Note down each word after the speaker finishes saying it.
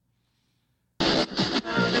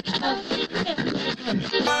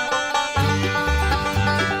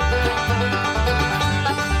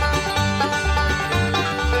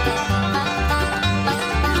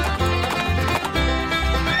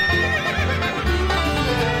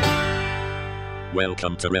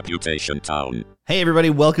Welcome to Reputation Town. Hey everybody,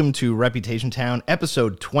 welcome to Reputation Town,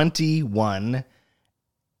 episode 21.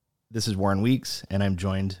 This is Warren Weeks, and I'm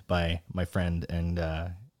joined by my friend and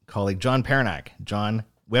colleague John Paranak. John,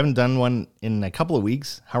 we haven't done one in a couple of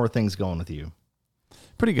weeks. How are things going with you?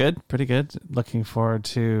 Pretty good. Looking forward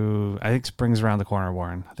to, I think spring's around the corner,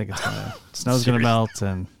 Warren. I think it's gonna, snow's gonna melt,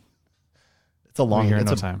 and it's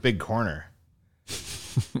a time. Big corner.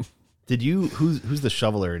 Did you, who's the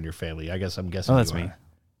shoveler in your family? I'm guessing. Oh, that's me.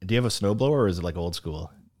 Do you have a snowblower or is it like old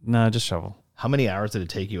school? No, just shovel. How many hours did it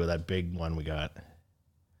take you with that big one we got?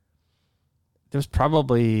 There was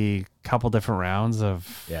probably a couple different rounds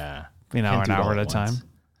of, an hour at a time.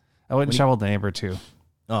 I went and shoveled the neighbor too.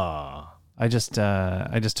 Oh, I just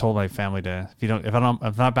told my family to, if I'm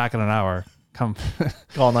not back in an hour, come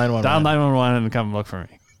call 911. Dial 911 and come look for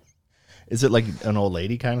me. Is it like an old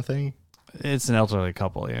lady kind of thing? It's an elderly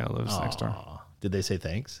couple, lives next door. Did they say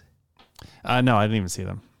thanks? No, I didn't even see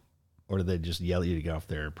them. Or did they just yell at you to get off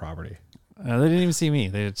their property? They didn't even see me.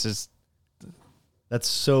 This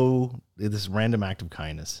random act of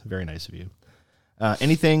kindness. Very nice of you.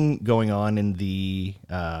 Anything going on in the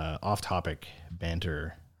off-topic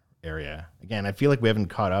banter area? Again, I feel like we haven't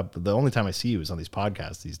caught up. The only time I see you is on these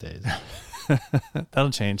podcasts these days. That'll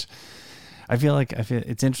change. I feel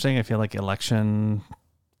it's interesting. I feel like election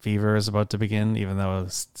fever is about to begin, even though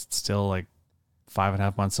it's still like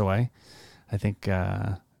 5.5 months away. I think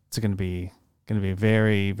it's going to be a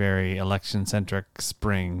very, very election-centric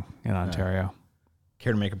spring in Ontario.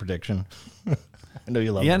 Care to make a prediction? I know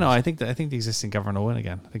you love. Yeah, no, I think the existing government will win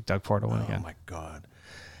again. I think Doug Ford will win again. Oh my God!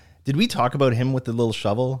 Did we talk about him with the little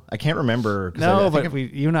shovel? I can't remember. No, but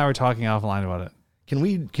you and I were talking offline about it. Can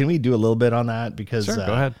we do a little bit on that? Because sure,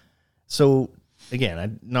 go ahead. So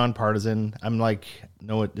again, nonpartisan. I'm like,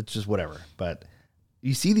 no, it's just whatever. But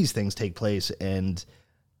you see these things take place, and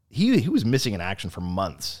he was missing in action for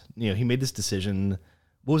months. He made this decision.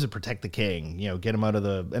 What was it? Protect the king. Get him out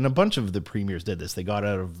of and a bunch of the premiers did this. They got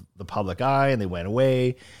out of the public eye and they went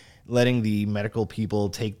away, letting the medical people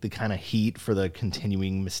take the kind of heat for the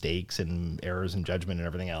continuing mistakes and errors in judgment and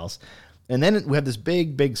everything else. And then we had this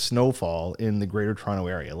big snowfall in the Greater Toronto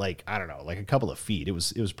area. Like, I don't know, like a couple of feet. It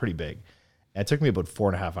was pretty big. And it took me about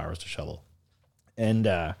 4.5 hours to shovel. And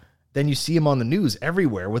then you see him on the news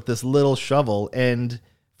everywhere with this little shovel. And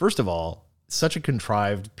first of all, such a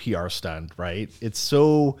contrived PR stunt, right? It's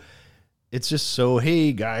just so,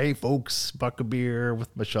 hey, guy, folks, buck a beer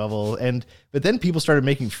with my shovel. But then people started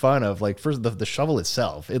making fun of, like, first, the shovel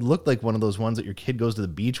itself. It looked like one of those ones that your kid goes to the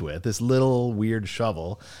beach with, this little weird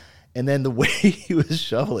shovel. And then the way he was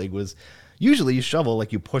shoveling was, usually you shovel,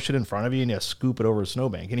 like you push it in front of you and you scoop it over a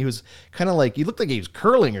snowbank. And he was kind of like, he looked like he was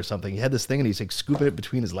curling or something. He had this thing and he's like scooping it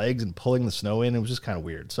between his legs and pulling the snow in. It was just kind of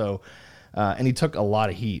weird. So, and he took a lot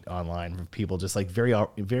of heat online from people, just like very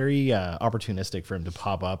opportunistic for him to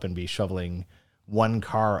pop up and be shoveling one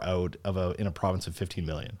car out in a province of 15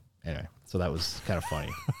 million. Anyway, so that was kind of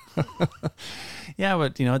funny. Yeah,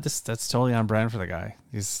 but that's totally on brand for the guy.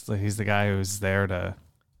 He's the guy who's there to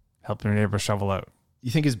help your neighbor shovel out. You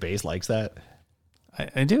think his base likes that?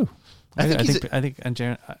 I do. I think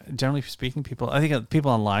generally speaking, people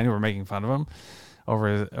online who are making fun of him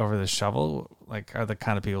over the shovel, like, are the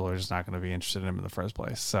kind of people who are just not going to be interested in him in the first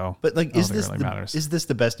place. So, but like, is this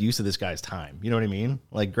the best use of this guy's time? You know what I mean?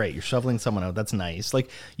 Like, great, you're shoveling someone out. That's nice. Like,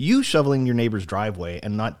 you shoveling your neighbor's driveway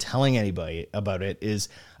and not telling anybody about it is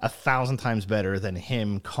 1,000 times better than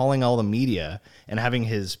him calling all the media and having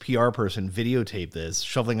his PR person videotape this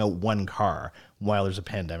shoveling out one car while there's a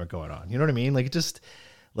pandemic going on. You know what I mean?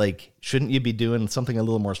 Like, shouldn't you be doing something a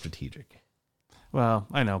little more strategic? Well,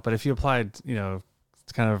 I know, but if you applied,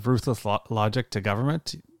 kind of ruthless logic to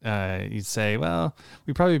government, you'd say, well,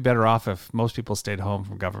 we'd probably be better off if most people stayed home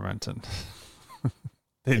from government and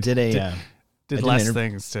did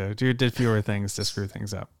fewer things to screw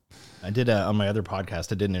things up. I did on my other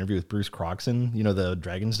podcast. I did an interview with Bruce Croxon, the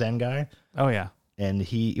Dragon's Den guy. Oh yeah, and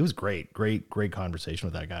it was great conversation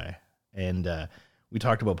with that guy. And we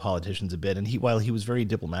talked about politicians a bit. And while he was very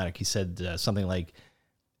diplomatic, he said something like,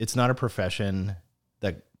 "It's not a profession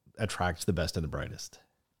that attracts the best and the brightest."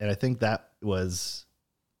 And I think that was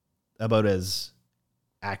about as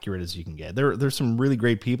accurate as you can get. There's some really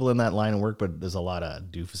great people in that line of work, but there's a lot of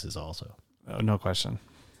doofuses also. Oh, no question.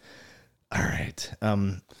 All right.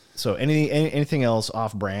 So anything else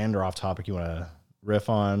off brand or off topic you want to riff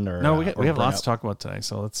on? Or no, we have lots to talk about today.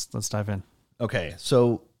 So let's dive in. Okay.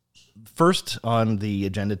 So first on the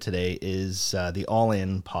agenda today is the All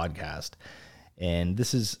In podcast. And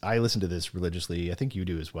I listen to this religiously. I think you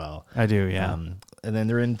do as well. I do, yeah. And then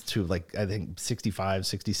they're into like, I think 65,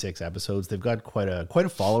 66 episodes. They've got quite a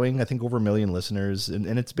following, I think over 1 million listeners.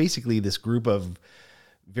 And it's basically this group of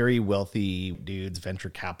very wealthy dudes, venture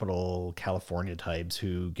capital, California types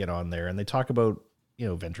who get on there and they talk about,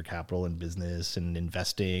 venture capital and business and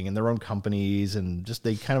investing and their own companies. And just,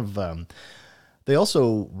 they kind of, they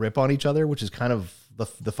also rip on each other, which is kind of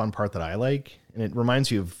the fun part that I like. And it reminds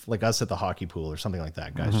you of like us at the hockey pool or something like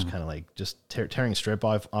that. Guys just kind of like tearing a strip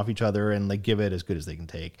off each other and like give it as good as they can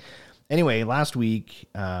take. Anyway, last week,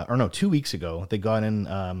 2 weeks ago, they got in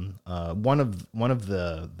one of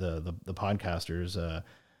the podcasters,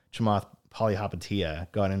 Chamath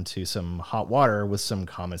Palihapitiya, got into some hot water with some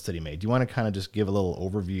comments that he made. Do you want to kind of just give a little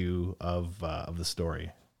overview of the story?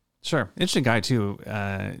 Sure. Interesting guy too.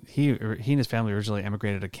 He and his family originally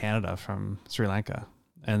emigrated to Canada from Sri Lanka.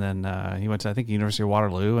 And then he went to, I think, University of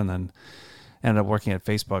Waterloo and then ended up working at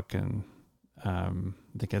Facebook. And I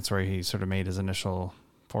think that's where he sort of made his initial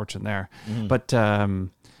fortune there. Mm-hmm. But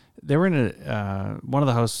they were in one of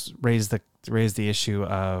the hosts raised the issue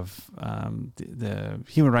of the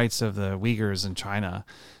human rights of the Uyghurs in China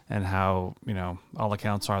and how, all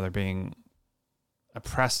accounts are they're being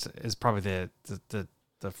oppressed is probably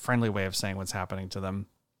the friendly way of saying what's happening to them.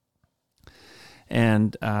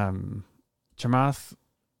 And Chamath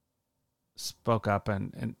spoke up,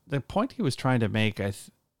 and the point he was trying to make,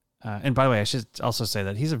 and by the way, I should also say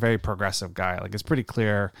that he's a very progressive guy. Like, it's pretty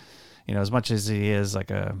clear, as much as he is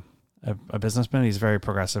like a businessman, he's very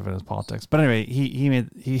progressive in his politics. But anyway,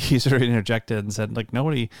 he sort of interjected and said, like,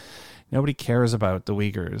 nobody cares about the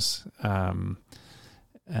Uyghurs.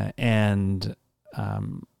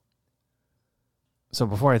 So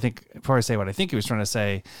before I say what I think he was trying to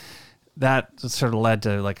say, that sort of led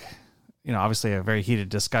to, like, obviously a very heated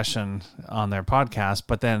discussion on their podcast,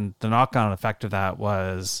 but then the knock-on effect of that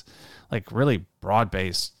was like really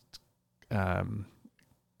broad-based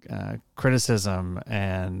criticism.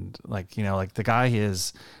 And like the guy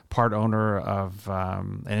is part owner of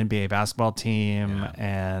an NBA basketball team,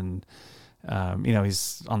 and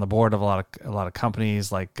he's on the board of a lot of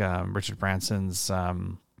companies like Richard Branson's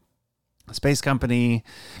space company,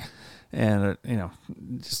 and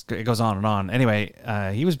just it goes on and on. Anyway,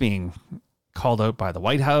 he was being called out by the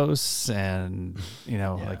White House and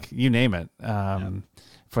like you name it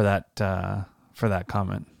for that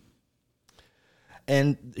comment.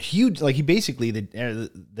 And huge, like he basically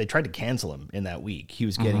they tried to cancel him in that week. He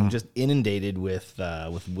was getting just inundated with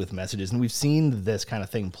messages, and we've seen this kind of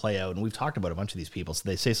thing play out. And we've talked about a bunch of these people. So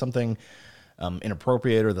they say something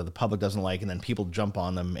inappropriate or that the public doesn't like, and then people jump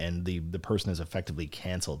on them, and the person is effectively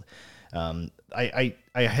canceled. I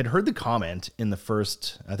had heard the comment in the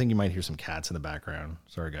first. I think you might hear some cats in the background.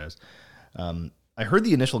 Sorry, guys. I heard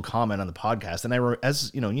the initial comment on the podcast, and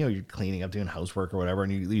you're cleaning up, doing housework or whatever,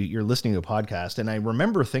 and you're listening to a podcast, and I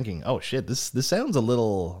remember thinking, oh shit, this sounds a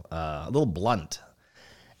little blunt.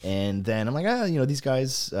 And then I'm like, these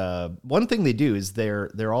guys. One thing they do is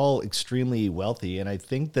they're all extremely wealthy, and I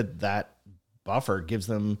think that buffer gives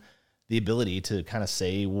them the ability to kind of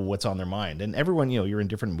say what's on their mind. And everyone, you're in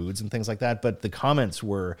different moods and things like that. But the comments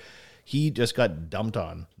were, he just got dumped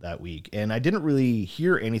on that week, and I didn't really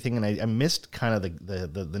hear anything, and I missed kind of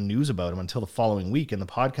the news about him until the following week. And the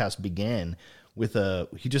podcast began with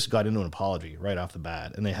he just got into an apology right off the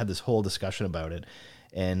bat, and they had this whole discussion about it.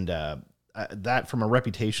 And that, from a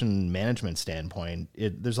reputation management standpoint,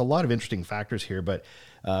 there's a lot of interesting factors here. But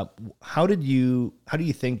how do you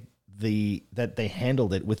think that they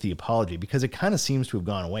handled it with the apology? Because it kind of seems to have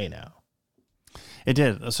gone away now. It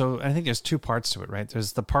did. So I think there's two parts to it, right?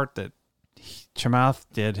 There's the part that Chamath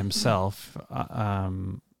did himself,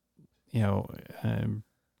 in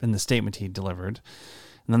the statement he delivered.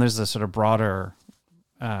 And then there's the sort of broader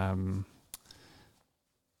backfill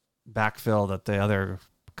that the other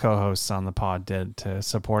co-hosts on the pod did to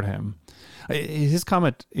support him. His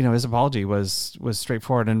comment, his apology was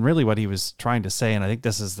straightforward, and really what he was trying to say, and I think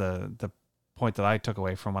this is the point that I took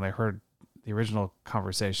away from what I heard the original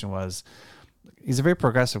conversation, was he's a very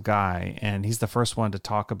progressive guy, and he's the first one to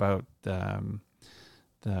talk about the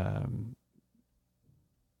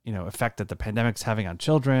effect that the pandemic's having on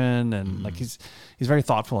children, and like he's very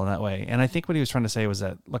thoughtful in that way. And I think what he was trying to say was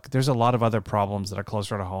that, look, there's a lot of other problems that are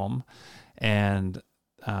closer to home, and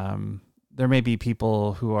there may be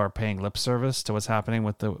people who are paying lip service to what's happening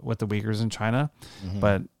with the Uyghurs in China,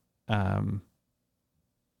 but in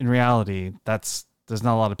reality, there's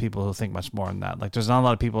not a lot of people who think much more than that. Like, there's not a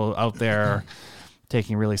lot of people out there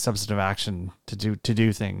taking really substantive action to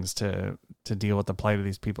do things to deal with the plight of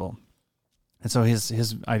these people. And so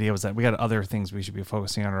his idea was that we got other things we should be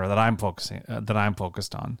focusing on, or that I'm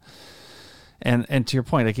focused on. And to your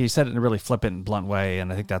point, like he said it in a really flippant and blunt way,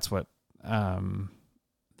 and I think that's what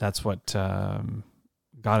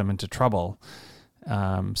got him into trouble.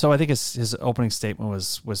 So I think his opening statement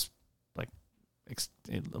was like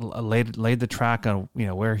laid the track on, you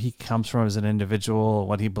know, where he comes from as an individual,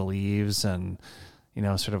 what he believes, and, you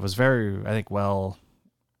know, sort of was very, I think, well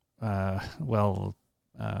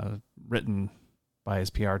written by his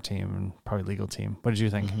PR team and probably legal team. What did you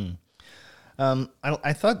think? Mm-hmm.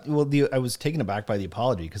 I thought, I was taken aback by the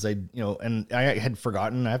apology because I had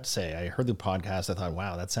forgotten. I have to say, I heard the podcast. I thought,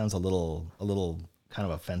 wow, that sounds a little kind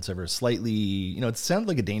of offensive or slightly, you know, it sounded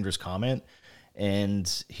like a dangerous comment. And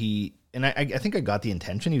I think I got the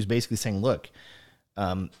intention. He was basically saying, look,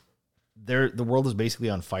 the world is basically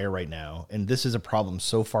on fire right now, and this is a problem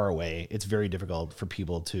so far away, it's very difficult for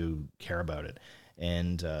people to care about it.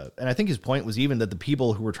 And I think his point was even that the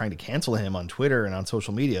people who were trying to cancel him on Twitter and on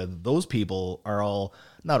social media, those people are all,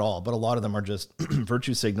 not all, but a lot of them are just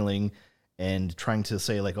virtue signaling and trying to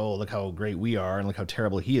say like, oh, look how great we are and look how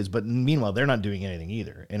terrible he is. But meanwhile, they're not doing anything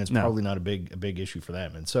either, and it's probably not a big issue for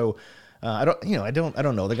them. And so I don't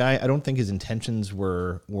know the guy. I don't think his intentions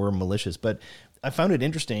were malicious, but I found it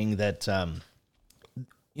interesting that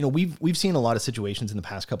you know, we've seen a lot of situations in the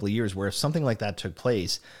past couple of years where if something like that took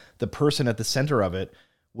place, the person at the center of it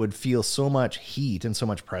would feel so much heat and so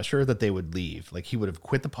much pressure that they would leave. Like he would have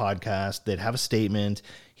quit the podcast. They'd have a statement.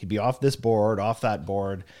 He'd be off this board, off that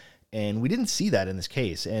board. And we didn't see that in this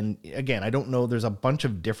case. And again, I don't know. There's a bunch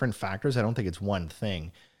of different factors. I don't think it's one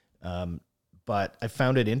thing. But I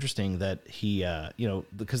found it interesting that he, you know,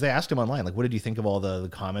 because they asked him online, like, what did you think of all the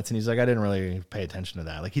comments? And he's like, I didn't really pay attention to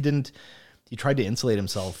that. Like he tried to insulate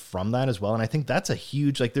himself from that as well. And I think that's a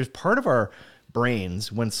huge, like, there's part of our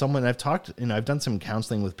brains when someone, I've done some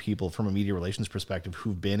counseling with people from a media relations perspective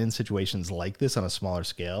who've been in situations like this on a smaller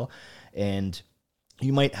scale. And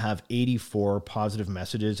you might have 84 positive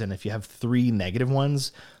messages, and if you have 3 negative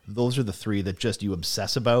ones, those are the 3 that just you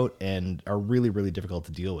obsess about and are really, really difficult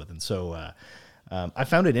to deal with. And so I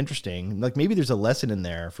found it interesting. Like maybe there's a lesson in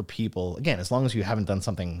there for people, again, as long as you haven't done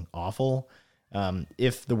something awful.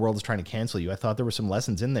 If the world is trying to cancel you, I thought there were some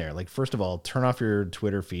lessons in there. Like, first of all, turn off your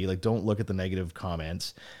Twitter feed. Like, don't look at the negative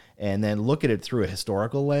comments, and then look at it through a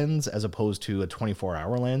historical lens as opposed to a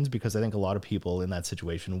 24-hour lens, because I think a lot of people in that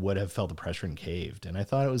situation would have felt the pressure and caved. And I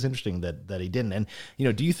thought it was interesting that he didn't. And, you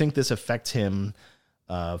know, do you think this affects him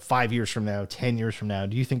 5 years from now, 10 years from now?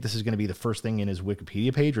 Do you think this is going to be the first thing in his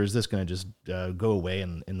Wikipedia page, or is this going to just go away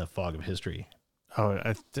in the fog of history? Oh,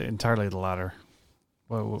 entirely the latter.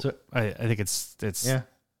 Well, so, I think it's yeah,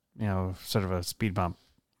 you know, sort of a speed bump.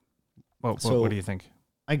 What do you think?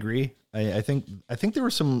 I agree. I think there were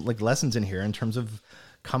some like lessons in here in terms of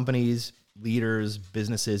companies, leaders,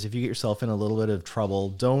 businesses. If you get yourself in a little bit of trouble,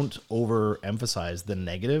 don't overemphasize the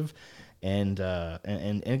negative. And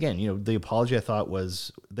again, you know, the apology I thought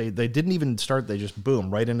was they didn't even start. They just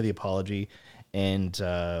boom right into the apology and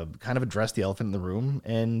kind of addressed the elephant in the room.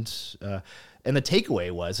 And the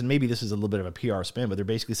takeaway was, and maybe this is a little bit of a PR spin, but they're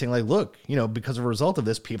basically saying like, look, you know, because of a result of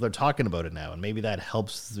this, people are talking about it now. And maybe that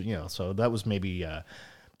helps, you know, so that was maybe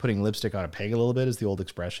putting lipstick on a peg a little bit is the old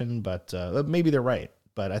expression, but maybe they're right.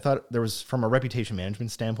 But I thought there was, from a reputation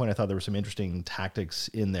management standpoint, I thought there were some interesting tactics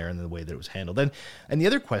in there in the way that it was handled. And the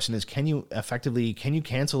other question is, can you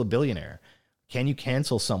cancel a billionaire? Can you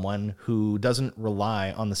cancel someone who doesn't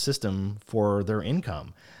rely on the system for their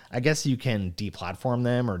income? I guess you can deplatform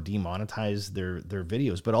them or demonetize their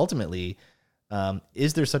videos, but ultimately,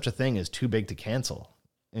 is there such a thing as too big to cancel?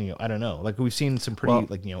 And, you know, I don't know. Like we've seen some pretty,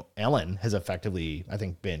 like, you know, Ellen has effectively, I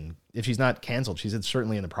think, been, if she's not canceled, she's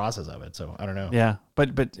certainly in the process of it. So I don't know. Yeah,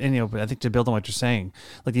 but you know, but I think to build on what you're saying,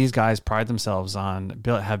 like these guys pride themselves on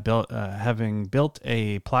having built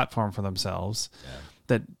a platform for themselves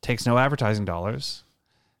that takes no advertising dollars,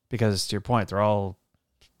 because to your point, they're all,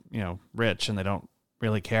 you know, rich and they don't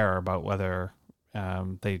really care about whether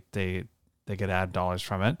they get ad dollars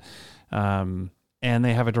from it, and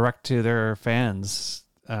they have a direct to their fans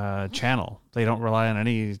channel. They don't rely on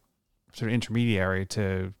any sort of intermediary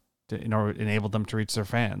to enable them to reach their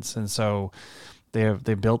fans, and so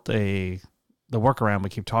they built the workaround we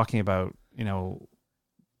keep talking about, you know,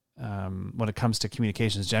 when it comes to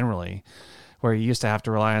communications generally, where you used to have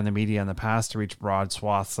to rely on the media in the past to reach broad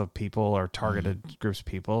swaths of people or targeted groups of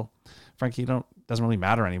people. Frankly, doesn't really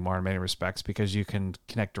matter anymore in many respects, because you can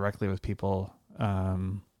connect directly with people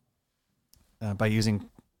by using,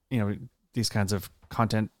 you know, these kinds of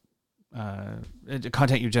content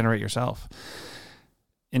you generate yourself.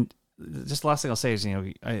 And just the last thing I'll say is, you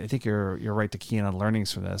know, I think you're right to key in on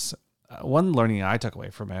learnings from this. one learning I took away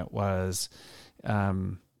from it was,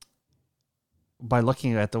 by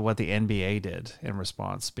looking at what the NBA did in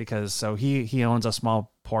response, because so he owns a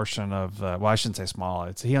small portion of well, I shouldn't say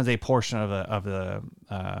small. He owns a portion of the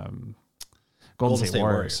Golden State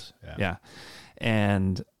Warriors. Yeah.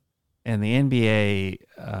 And the NBA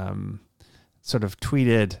sort of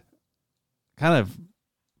tweeted, kind of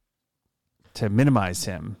to minimize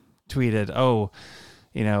him, tweeted, "Oh,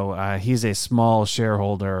 he's a small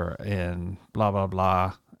shareholder in blah blah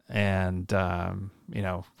blah," and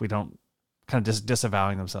we don't." Kind of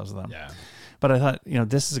disavowing themselves of them. Yeah. But I thought,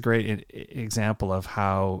 this is a great example of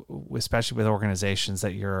how, especially with organizations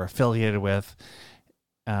that you're affiliated with,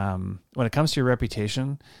 when it comes to your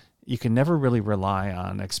reputation, you can never really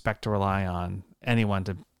expect to rely on anyone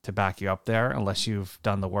to back you up there unless you've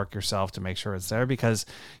done the work yourself to make sure it's there. Because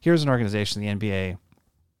here's an organization, the NBA,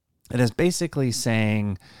 that is basically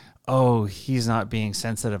saying, oh, he's not being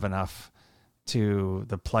sensitive enough to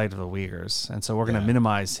the plight of the Uyghurs, and so we're going to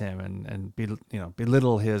minimize him and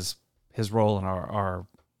belittle his role in our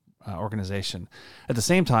organization. At the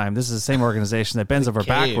same time, this is the same organization that bends over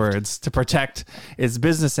backwards to protect its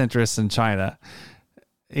business interests in China.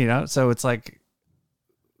 So it's like,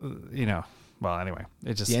 well, anyway,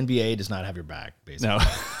 it just the NBA does not have your back, basically. No,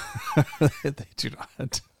 they do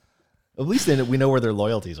not. At least we know where their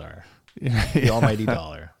loyalties are. The almighty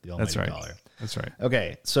dollar. The almighty dollar. That's right.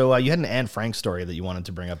 Okay, so you had an Anne Frank story that you wanted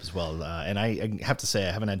to bring up as well, and I have to say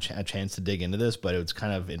I haven't had a chance to dig into this, but it's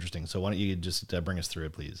kind of interesting. So why don't you just bring us through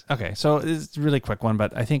it, please? Okay, so it's a really quick one,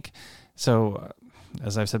 but I think so.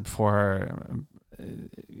 As I've said before,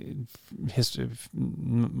 history,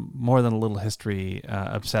 more than a little history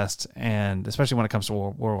obsessed, and especially when it comes to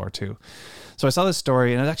World War II. So I saw this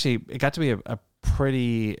story, and it got to be a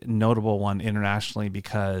pretty notable one internationally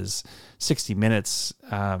because 60 Minutes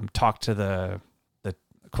talked to the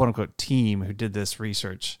quote unquote team who did this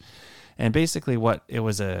research. And basically what it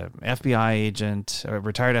was, a FBI agent, a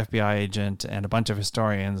retired FBI agent, and a bunch of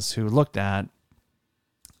historians who looked at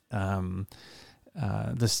the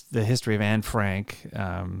history of Anne Frank.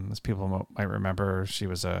 As people might remember, she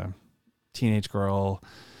was a teenage girl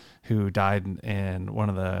who died in one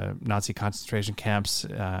of the Nazi concentration camps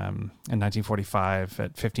in 1945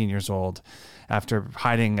 at 15 years old, after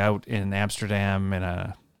hiding out in Amsterdam in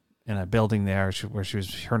a building there where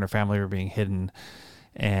her and her family were being hidden.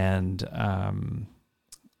 And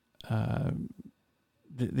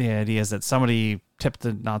the idea is that somebody tipped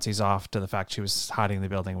the Nazis off to the fact she was hiding in the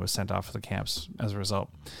building and was sent off to the camps as a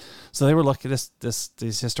result. So they were looking at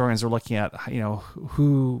these historians were looking at,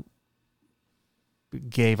 who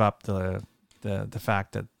gave up the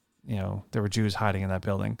fact that there were Jews hiding in that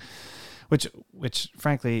building, which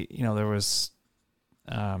frankly there was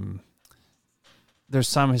there's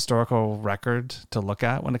some historical record to look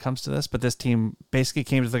at when it comes to this, but this team basically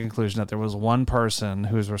came to the conclusion that there was one person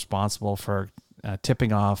who was responsible for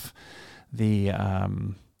tipping off the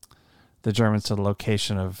Germans to the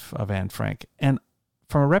location of Anne Frank. And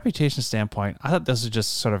from a reputation standpoint, I thought this was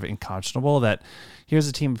just sort of unconscionable that here's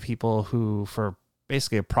a team of people who, for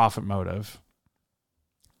basically a profit motive,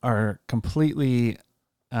 are completely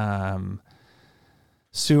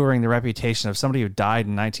sewering the reputation of somebody who died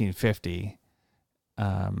in 1950,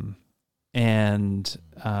 and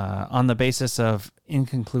on the basis of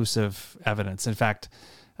inconclusive evidence. In fact,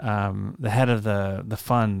 the head of the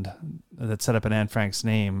fund that set up in Anne Frank's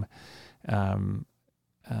name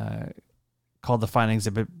called the findings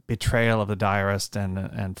a betrayal of the diarist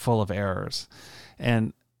and full of errors.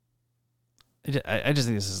 And I just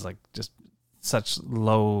think this is like just such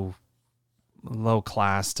low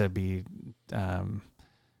class to be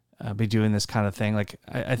doing this kind of thing. Like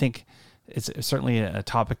I think it's certainly a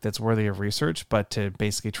topic that's worthy of research, but to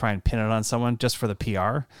basically try and pin it on someone just for the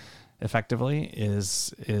PR effectively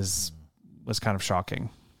was kind of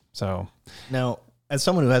shocking. So now, as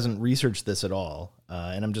someone who hasn't researched this at all,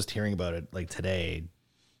 and I'm just hearing about it like today,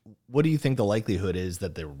 what do you think the likelihood is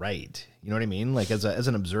that they're right? You know what I mean? Like as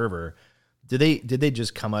an observer, did they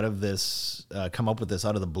just come up with this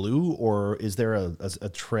out of the blue, or is there a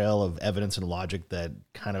trail of evidence and logic that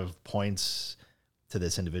kind of points to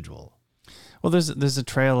this individual? Well, there's a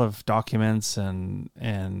trail of documents and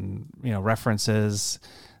references.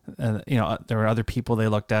 There were other people they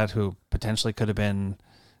looked at who potentially could have been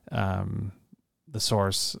the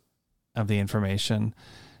source of the information,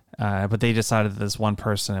 but they decided that this one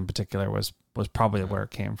person in particular was probably where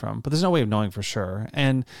it came from. But there's no way of knowing for sure.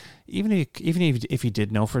 And even if you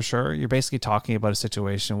did know for sure, you're basically talking about a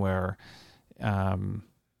situation where,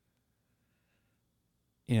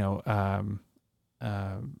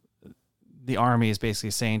 the army is basically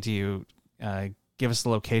saying to you, give us the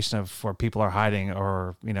location of where people are hiding,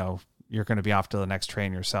 or, you know, you're going to be off to the next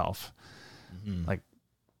train yourself. Mm-hmm. Like,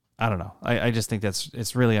 I don't know. I just think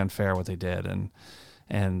it's really unfair what they did.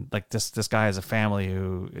 And like this guy has a family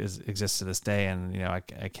who exists to this day. And, you know, I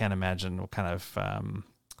can't imagine what kind of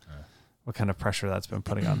pressure that's been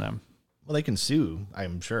putting on them. Well, they can sue,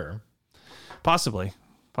 I'm sure. Possibly.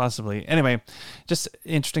 Anyway, just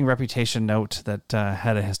interesting reputation note that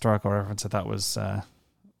had a historical reference I thought was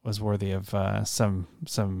worthy of some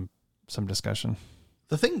discussion.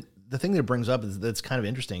 The thing that it brings up is that's kind of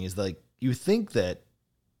interesting is like, you think that,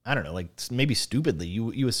 I don't know, like maybe stupidly,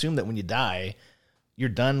 you assume that when you die, you're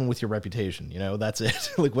done with your reputation. You know, that's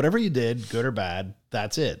it. Like whatever you did, good or bad,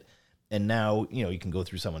 that's it. And now, you know, you can go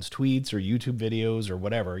through someone's tweets or YouTube videos or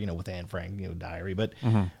whatever, you know, with Anne Frank, you know, diary. But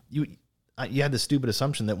you had this stupid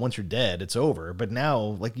assumption that once you're dead, it's over. But now,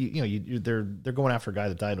 like they're going after a guy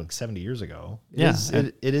that died like 70 years ago. It is.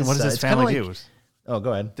 And what does his family do? Oh,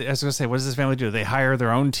 go ahead. I was going to say, what does this family do? They hire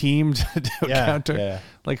their own team to counter? Yeah.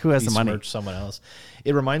 Like, who has the money? Someone else.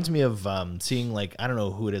 It reminds me of seeing, like, I don't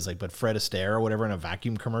know who it is, like, but Fred Astaire or whatever in a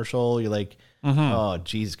vacuum commercial. You're like, oh,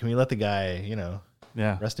 geez, can we let the guy, you know,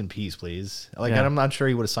 rest in peace, please? Like, I'm not sure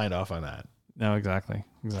he would have signed off on that. No, exactly.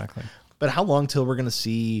 But how long till we're going to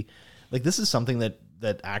see, like, this is something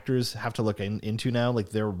that actors have to look into now, like,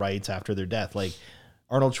 their rights after their death. Like,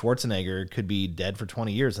 Arnold Schwarzenegger could be dead for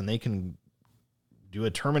 20 years, and they can do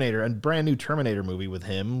a brand new Terminator movie with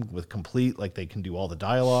him, with complete, like they can do all the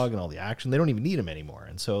dialogue and all the action. They don't even need him anymore.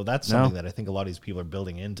 And so that's something that I think a lot of these people are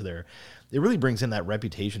building into it really brings in that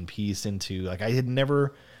reputation piece into, like, I had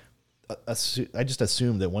never, I just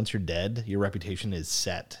assumed that once you're dead, your reputation is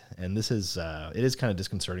set. And this is, it is kind of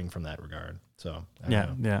disconcerting from that regard. So, I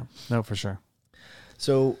don't know. Yeah. No, for sure.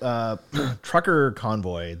 So, trucker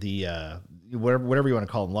convoy, the, whatever you want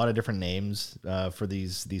to call them, a lot of different names for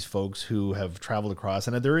these folks who have traveled across,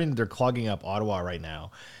 and they're clogging up Ottawa right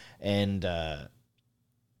now. And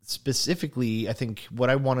specifically, I think what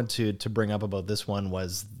I wanted to bring up about this one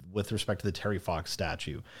was with respect to the Terry Fox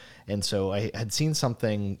statue. And so I had seen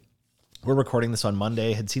something, we're recording this on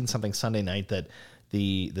Monday, had seen something Sunday night that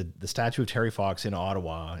the statue of Terry Fox in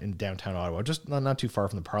Ottawa, in downtown Ottawa, just not too far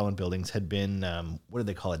from the Parliament buildings, had been, what did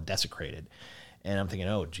they call it, desecrated. And I'm thinking,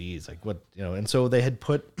 oh, geez, like what, you know, and so they had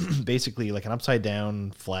put basically like an upside down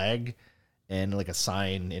flag and like a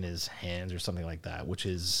sign in his hands or something like that, which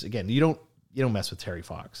is, again, you don't mess with Terry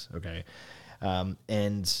Fox. Okay.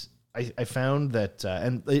 And I found that,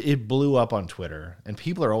 and it blew up on Twitter, and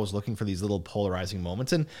people are always looking for these little polarizing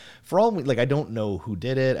moments. And for all, like, I don't know who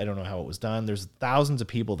did it. I don't know how it was done. There's thousands of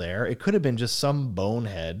people there. It could have been just some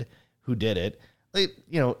bonehead who did it. Like,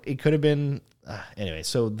 you know, it could have been, anyway.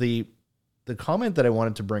 So the comment that I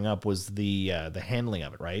wanted to bring up was the handling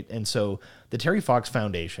of it, right? And so the Terry Fox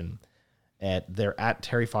Foundation, they're at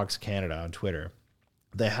Terry Fox Canada on Twitter.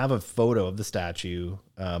 They have a photo of the statue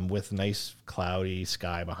with nice cloudy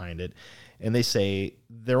sky behind it. And they say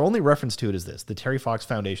their only reference to it is this: the Terry Fox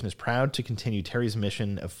Foundation is proud to continue Terry's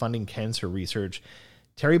mission of funding cancer research.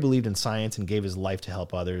 Terry believed in science and gave his life to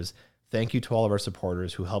help others. Thank you to all of our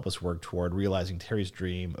supporters who help us work toward realizing Terry's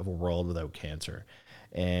dream of a world without cancer.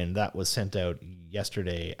 And that was sent out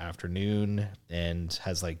yesterday afternoon and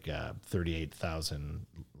has like 38,000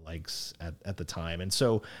 likes at the time. And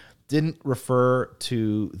so didn't refer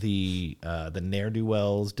to the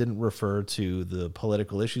ne'er-do-wells, didn't refer to the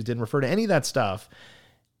political issues, didn't refer to any of that stuff.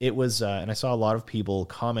 It was, and I saw a lot of people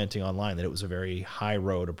commenting online that it was a very high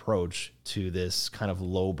road approach to this kind of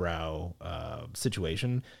lowbrow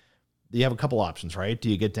situation. You have a couple options, right? Do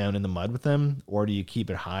you get down in the mud with them, or do you keep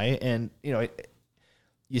it high? And, you know,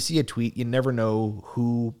 you see a tweet, you never know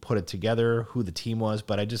who put it together, who the team was,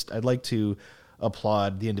 but I'd like to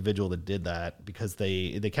applaud the individual that did that, because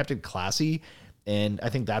they kept it classy, and I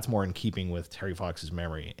think that's more in keeping with Terry Fox's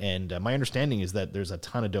memory. And my understanding is that there's a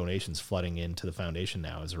ton of donations flooding into the foundation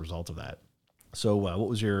now as a result of that. So what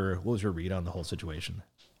was your read on the whole situation?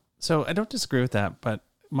 So I don't disagree with that, but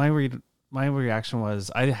my reaction was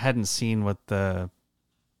I hadn't seen what the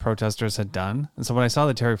protesters had done, and so when I saw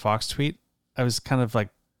the Terry Fox tweet, I was kind of like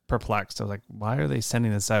perplexed. I was like, why are they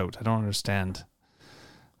sending this out? I don't understand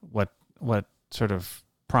what sort of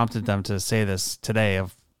prompted them to say this today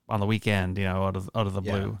on the weekend, you know, out of the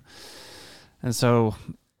blue. And so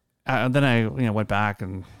then I, you know, went back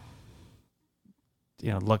and,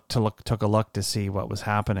 you know, took a look to see what was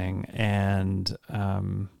happening. And I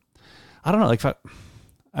don't know, like I'm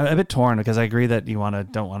a bit torn, because I agree that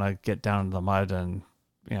don't want to get down in the mud and,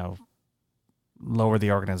 you know, lower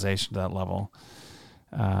the organization to that level.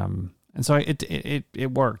 And so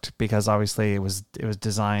it worked, because obviously it was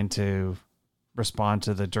designed to respond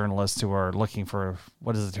to the journalists who are looking for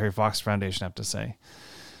what does the Terry Fox Foundation have to say.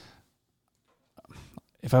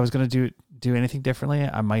 If I was going to do anything differently,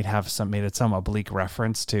 I might have made some oblique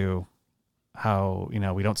reference to how,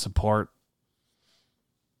 we don't support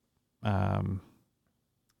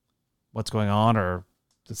what's going on, or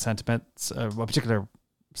the sentiments, a particular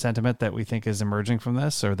sentiment that we think is emerging from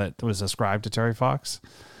this, or that was ascribed to Terry Fox.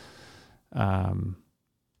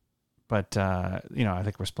 But I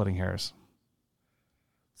think we're splitting hairs.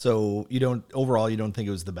 So you don't think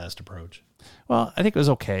it was the best approach? Well, I think it was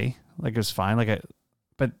okay. Like, it was fine. Like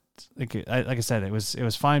I said, it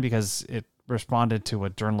was fine because it responded to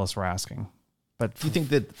what journalists were asking. But do you think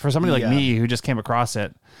that for somebody like me who just came across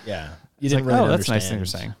it, you didn't really that's a nice thing you're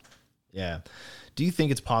saying. Yeah. Do you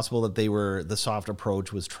think it's possible that the soft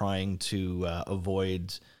approach was trying to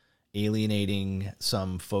avoid alienating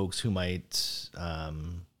some folks who might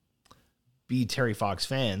be Terry Fox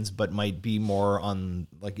fans, but might be more on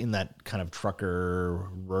like in that kind of trucker,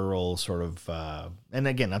 rural sort of, and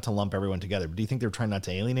again, not to lump everyone together, but do you think they're trying not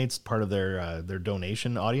to alienate part of their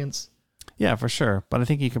donation audience? Yeah, for sure. But I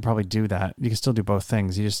think you can probably do that. You can still do both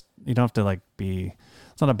things. You don't have to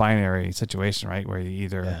it's not a binary situation, right? Where you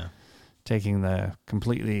either taking the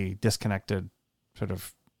completely disconnected sort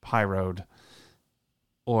of high road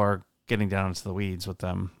or getting down into the weeds with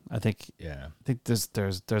them. I think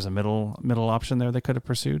there's a middle option there they could have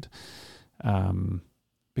pursued.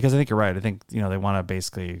 Because I think you're right. I think, they want to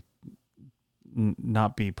basically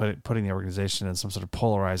not be putting the organization in some sort of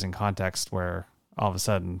polarizing context where all of a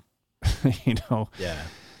sudden,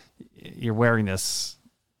 you're wearing this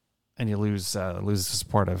and you lose the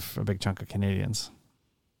support of a big chunk of Canadians.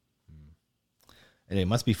 And it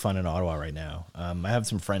must be fun in Ottawa right now. I have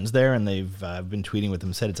some friends there, and I've been tweeting with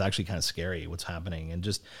them, said it's actually kind of scary what's happening, and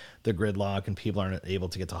just the gridlock, and people aren't able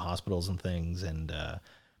to get to hospitals and things. And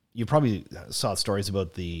you probably saw stories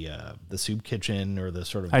about the soup kitchen, or the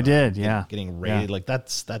sort of getting raided. Like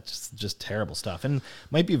that's just terrible stuff, and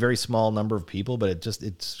might be a very small number of people, but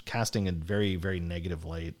it's casting a very, very negative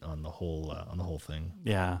light on the whole thing.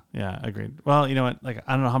 Yeah, agreed. Well, you know what? Like,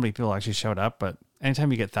 I don't know how many people actually showed up, but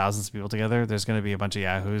anytime you get thousands of people together, there's going to be a bunch of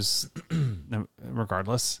yahoos,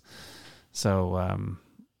 regardless. So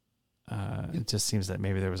it just seems that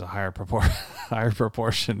maybe there was a higher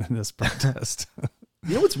proportion in this protest.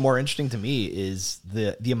 You know what's more interesting to me is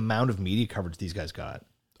the amount of media coverage these guys got.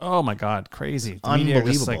 Oh my God, crazy! The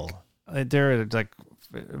Unbelievable. They're like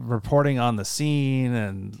reporting on the scene,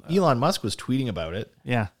 and Elon Musk was tweeting about it.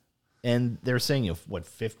 Yeah, and they're saying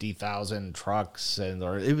 50,000 trucks,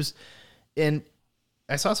 and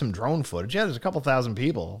I saw some drone footage. Yeah, there's a couple thousand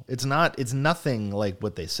people. It's nothing like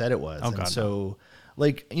what they said it was. Oh God, so.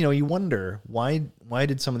 Like, you wonder why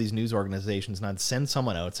did some of these news organizations not send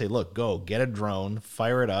someone out, say, look, go get a drone,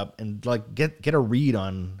 fire it up, and like get a read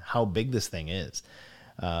on how big this thing is.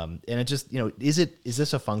 And it just, is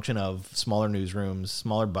this a function of smaller newsrooms,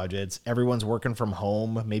 smaller budgets, everyone's working from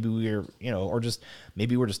home? Maybe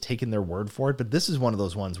maybe we're just taking their word for it. But this is one of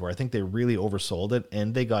those ones where I think they really oversold it,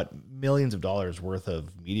 and they got millions of dollars worth of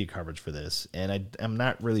media coverage for this. And I'm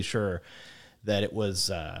not really sure that it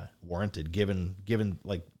was warranted, given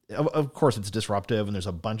like, of course it's disruptive and there's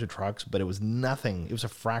a bunch of trucks, but it was nothing. It was a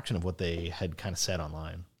fraction of what they had kind of said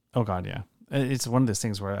online. Oh God, yeah. It's one of those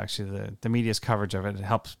things where actually the media's coverage of it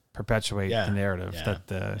helps perpetuate the narrative that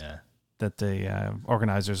the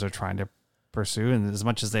organizers are trying to pursue. And as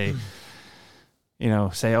much as they,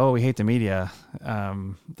 say, oh, we hate the media,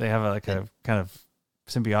 they have a kind of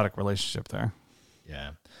symbiotic relationship there.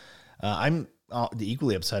 Yeah. I'm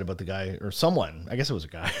equally upset about the guy, or someone, I guess it was a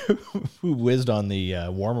guy, who whizzed on the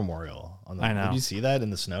war memorial. I know. Did you see that in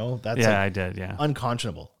the snow? I did. Yeah.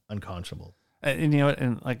 Unconscionable. And you know what?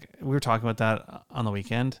 And like, we were talking about that on the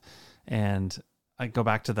weekend, and I go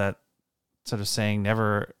back to that sort of saying,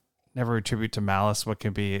 never attribute to malice what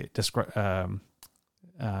can be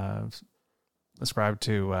ascribed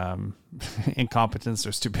to incompetence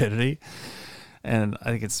or stupidity. And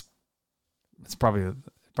I think it's probably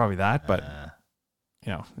that, but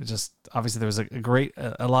it just, obviously there was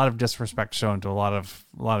a lot of disrespect shown to a lot of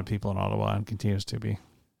people in Ottawa, and continues to be.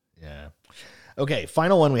 Yeah. Okay.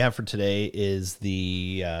 Final one we have for today is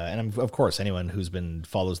and of course, anyone who's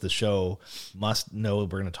follows the show must know we're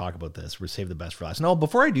going to talk about this. We're save the best for last. No,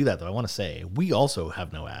 before I do that though, I want to say we also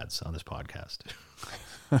have no ads on this podcast,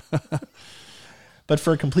 but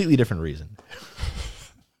for a completely different reason.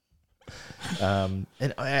 And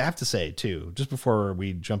I have to say too, just before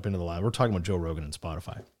we jump into the live, we're talking about Joe Rogan and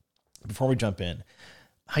Spotify. Before we jump in,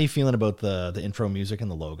 how you feeling about the intro music and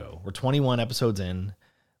the logo? We're 21 episodes in,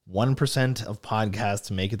 1% of podcasts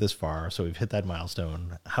make it this far, so we've hit that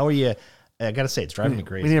milestone. How are you? I gotta say, it's driving me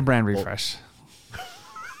crazy. We need a brand refresh.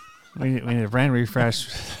 we need a brand refresh.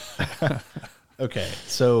 Okay,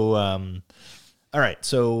 so all right,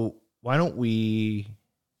 so why don't we?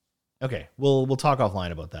 Okay, we'll talk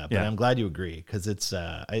offline about that. But Yeah. I'm glad you agree because it's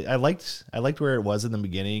I liked where it was in the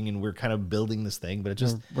beginning, and we're kind of building this thing, but it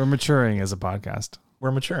just We're maturing as a podcast.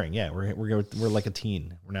 we're maturing. Yeah, we're like a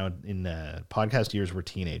teen. We're now in podcast years. We're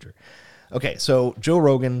teenager. Okay, so Joe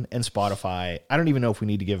Rogan and Spotify. I don't even know if we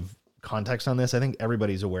need to give context on this. I think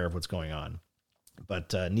everybody's aware of what's going on.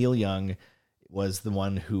 But Neil Young was the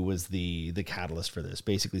one who was the catalyst for this,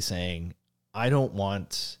 basically saying, I don't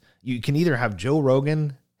want, you can either have Joe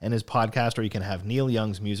Rogan and his podcast, or you can have Neil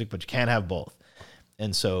Young's music, but you can't have both.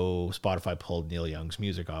 And so Spotify pulled Neil Young's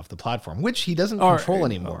music off the platform, which he doesn't control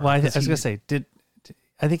anymore. Well, I was going to say,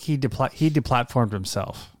 I think he deplatformed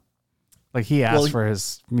himself. Like he asked for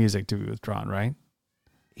his music to be withdrawn, right?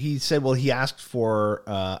 He said, well, he asked for,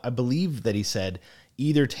 I believe that he said,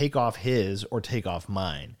 either take off his or take off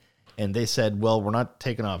mine. And they said, well, we're not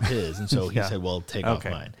taking off his. And so he said, well, take off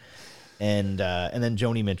mine. And then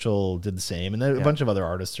Joni Mitchell did the same. And then a bunch of other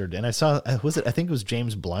artists are, and I saw, I think it was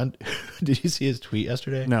James Blunt. Did you see his tweet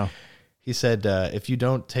yesterday? No. He said, if you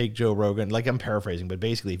don't take Joe Rogan, like I'm paraphrasing, but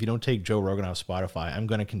basically, if you don't take Joe Rogan off Spotify, I'm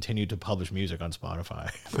going to continue to publish music on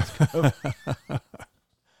Spotify.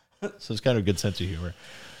 So it's kind of a good sense of humor.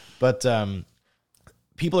 But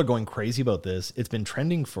people are going crazy about this. It's been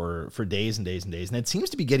trending for days and days and days, and it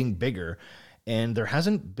seems to be getting bigger. And there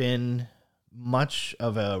hasn't been much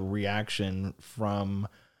of a reaction from,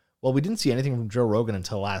 well, we didn't see anything from Joe Rogan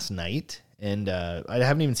until last night. And I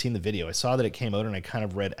haven't even seen the video. I saw that it came out and I kind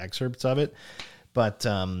of read excerpts of it. But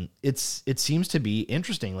it seems to be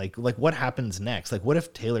interesting. Like what happens next? Like what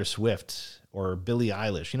if Taylor Swift or Billie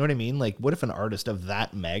Eilish, you know what I mean? Like what if an artist of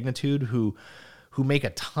that magnitude who make a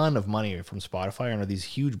ton of money from Spotify and are these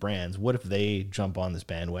huge brands, what if they jump on this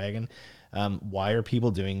bandwagon? Why are people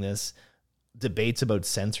doing this? Debates about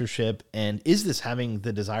censorship, and is this having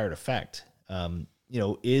the desired effect?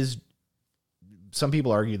 Some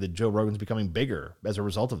people argue that Joe Rogan's becoming bigger as a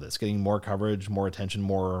result of this, getting more coverage, more attention,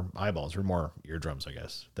 more eyeballs, or more eardrums, I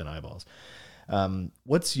guess, than eyeballs.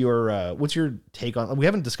 What's your take on? We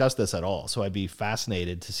haven't discussed this at all, so I'd be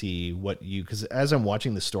fascinated to see what you, because as I'm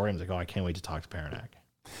watching the story, I'm like, oh, I can't wait to talk to Paranak.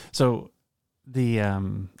 So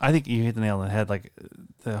I think you hit the nail on the head. Like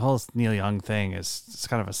the whole Neil Young thing is it's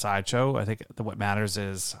kind of a sideshow. I think what matters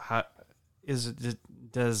is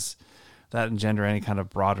does that engender any kind of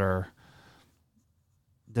broader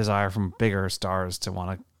desire from bigger stars to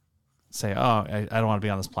want to say, oh, I don't want to be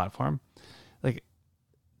on this platform. Like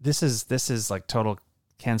this is like total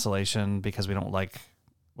cancellation because we don't like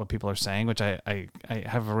what people are saying, which I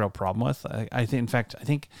have a real problem with. I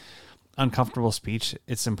think uncomfortable speech,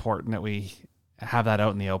 it's important that we have that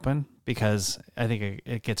out in the open, because I think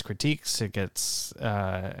it gets critiques. It gets,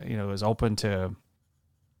 is open to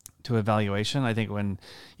evaluation. I think when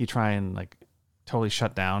you try and like totally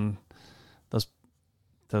shut down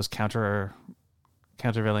those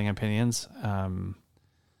countervailing opinions,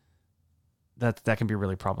 that can be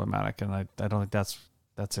really problematic. And I don't think that's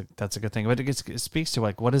a good thing. But it speaks to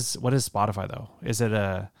like, what is Spotify though? Is it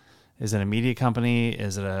a media company?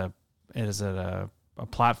 Is it a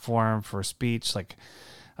platform for speech? Like,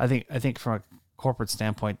 I think from a corporate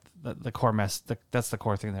standpoint, the core that's the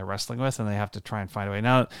core thing they're wrestling with, and they have to try and find a way.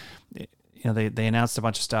 Now, they announced a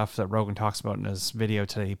bunch of stuff that Rogan talks about in his video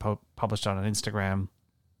today. He published on Instagram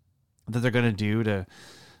that they're going to do to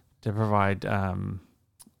provide,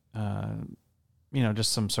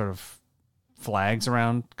 just some sort of flags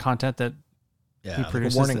around content that he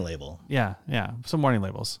produces. Like a warning label. Yeah, some warning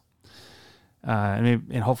labels.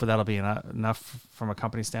 And hopefully that'll be enough from a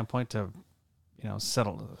company standpoint to,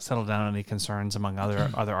 settle down any concerns among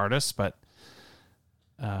other artists. But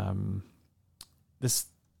this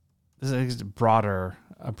is a broader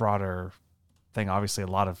thing. Obviously, a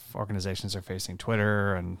lot of organizations are facing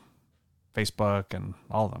Twitter and Facebook and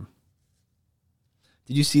all of them.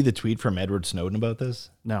 Did you see the tweet from Edward Snowden about this?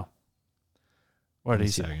 No. What did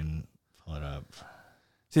he say? I can pull it up.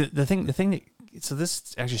 See, the thing that, so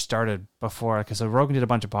this actually started before, because so Rogan did a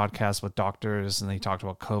bunch of podcasts with doctors and they talked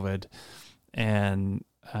about COVID, and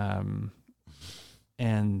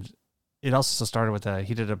it also started with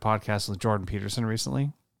he did a podcast with Jordan Peterson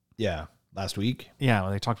recently. Yeah. Last week. Yeah.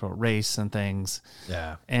 Where they talked about race and things.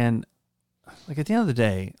 Yeah. And like at the end of the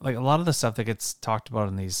day, like a lot of the stuff that gets talked about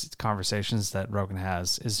in these conversations that Rogan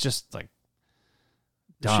has is just like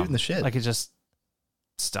dumb. Shooting the shit. Like it's just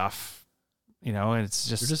stuff, and it's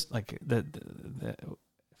just like the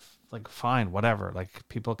like fine, whatever. Like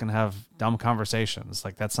people can have dumb conversations.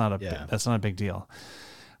 Like that's not a big deal.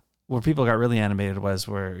 where people got really animated was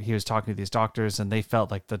where he was talking to these doctors and they felt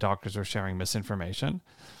like the doctors were sharing misinformation.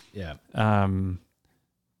 Yeah.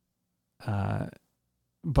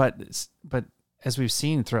 But as we've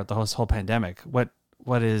seen throughout the whole pandemic,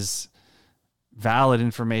 what is valid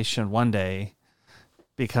information one day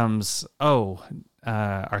becomes,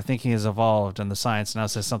 our thinking has evolved and the science now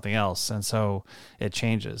says something else. And so it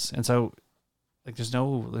changes. And so like, there's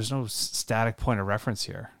no static point of reference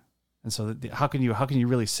here. And so how can you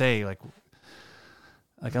really say like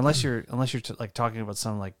unless you're like talking about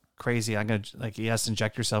some like crazy, I'm going to like, yes,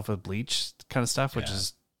 inject yourself with bleach kind of stuff, which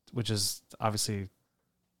is obviously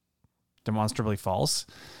demonstrably false.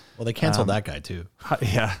 Well, they canceled that guy too. How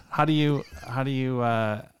do you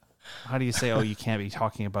say, you can't be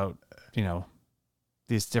talking about,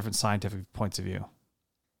 these different scientific points of view?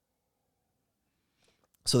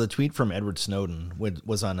 So the tweet from Edward Snowden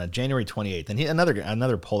was on January 28th, and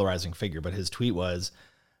another polarizing figure, but his tweet was,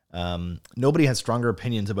 nobody has stronger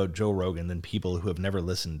opinions about Joe Rogan than people who have never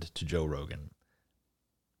listened to Joe Rogan.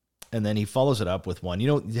 And then he follows it up with one.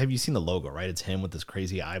 Have you seen the logo, right? It's him with this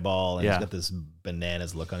crazy eyeball, and he's got this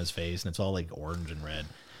bananas look on his face, and it's all like orange and red.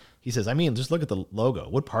 He says, just look at the logo.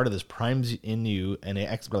 What part of this primes in you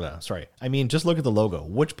just look at the logo.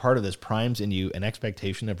 Which part of this primes in you an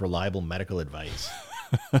expectation of reliable medical advice?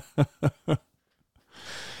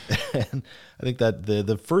 And I think that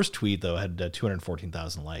the first tweet, though, had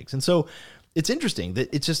 214,000 likes. And so it's interesting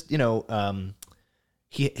that it's just,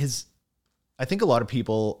 I think a lot of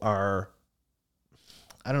people are,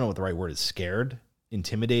 I don't know what the right word is, scared,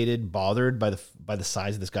 intimidated, bothered by the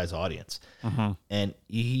size of this guy's audience. Mm-hmm. And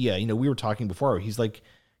he, we were talking before, he's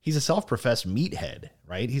a self-professed meathead,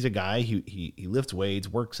 right? He's a guy who he lifts weights,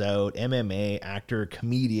 works out, MMA, actor,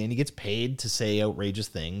 comedian. He gets paid to say outrageous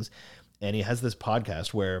things. And he has this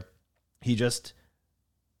podcast where he just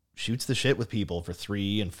shoots the shit with people for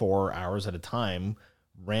 3 and 4 hours at a time.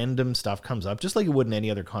 Random stuff comes up just like it would in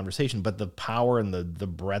any other conversation, but the power and the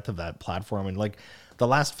breadth of that platform, and like the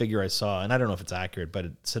last figure I saw, and I don't know if it's accurate, but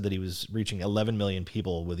it said that he was reaching 11 million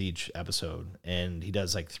people with each episode, and he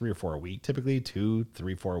does like 3 or 4 a week, typically 2,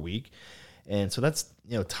 3, 4 a week. And so that's,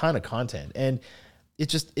 a ton of content. And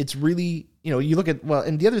it's really, you look at,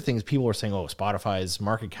 and the other things people were saying, Spotify's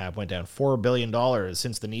market cap went down $4 billion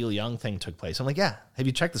since the Neil Young thing took place. I'm like, yeah, have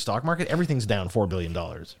you checked the stock market? Everything's down $4 billion,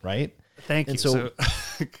 right? Thank you. So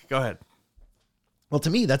go ahead. Well, to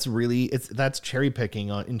me, that's cherry picking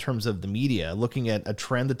in terms of the media, looking at a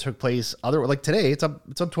trend that took place like today, it's up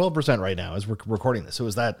 12% right now as we're recording this. So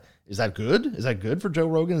is that good? Is that good for Joe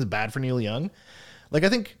Rogan? Is it bad for Neil Young? Like, I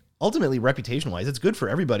think ultimately reputation wise, it's good for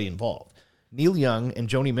everybody involved. Neil Young and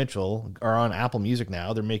Joni Mitchell are on Apple Music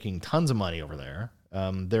now. They're making tons of money over there.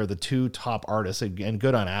 They're the 2 top artists, and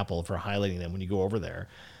good on Apple for highlighting them when you go over there.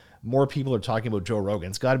 More people are talking about Joe Rogan.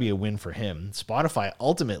 It's got to be a win for him. Spotify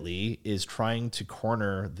ultimately is trying to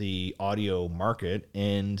corner the audio market,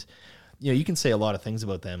 and you can say a lot of things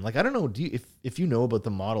about them. Like, I don't know, if you know about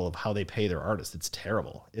the model of how they pay their artists, it's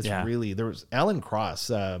terrible. It's really, there was Alan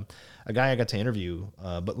Cross, a guy I got to interview,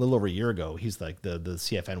 but a little over a year ago. He's like the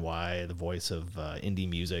CFNY, the voice of indie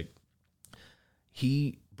music.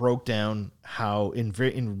 He broke down how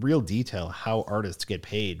in real detail how artists get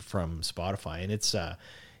paid from Spotify, and it's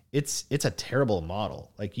a terrible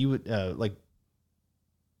model. Like, you would like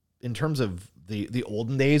in terms of the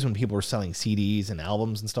olden days when people were selling CDs and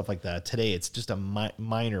albums and stuff like that. Today, it's just a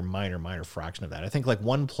minor fraction of that. I think like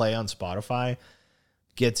one play on Spotify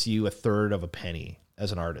gets you a third of a penny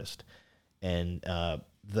as an artist. And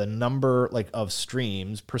the number like of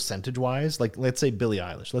streams percentage wise, like let's say Billie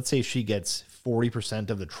Eilish, let's say she gets 40%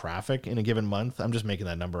 of the traffic in a given month. I'm just making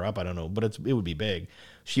that number up. I don't know, but it would be big.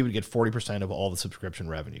 She would get 40% of all the subscription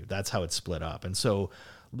revenue. That's how it's split up. And so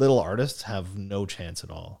little artists have no chance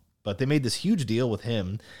at all, but they made this huge deal with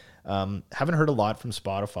him. Haven't heard a lot from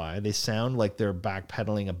Spotify. They sound like they're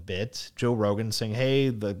backpedaling a bit. Joe Rogan saying, hey,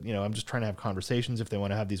 I'm just trying to have conversations. If they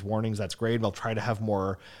want to have these warnings, that's great. I'll try to have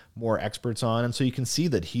more experts on. And so you can see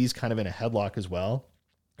that he's kind of in a headlock as well.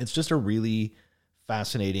 It's just a really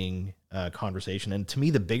fascinating conversation. And to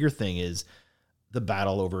me, the bigger thing is the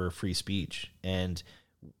battle over free speech and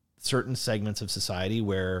certain segments of society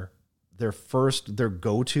where their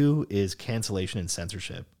go-to is cancellation and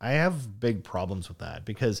censorship. I have big problems with that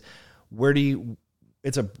because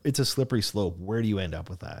it's a slippery slope. Where do you end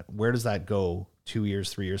up with that? Where does that go 2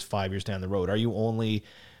 years, 3 years, 5 years down the road? Are you only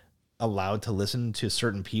allowed to listen to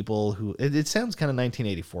certain people who it sounds kind of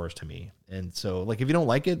 1984 to me. And so like, if you don't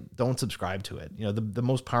like it, don't subscribe to it. The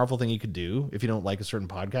most powerful thing you could do if you don't like a certain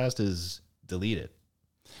podcast is delete it.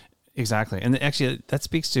 Exactly. And actually that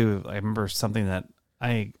speaks to, I remember something that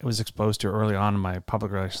I was exposed to early on in my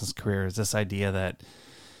public relations career is this idea that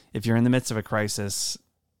if you're in the midst of a crisis,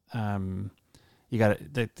 you got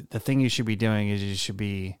the thing you should be doing is you should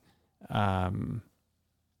be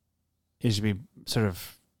sort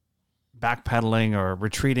of backpedaling or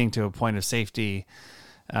retreating to a point of safety,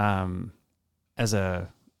 as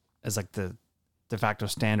like the de facto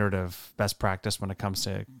standard of best practice when it comes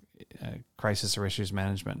to crisis or issues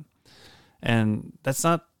management. And that's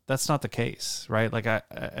not the case, right? Like I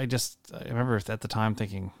remember at the time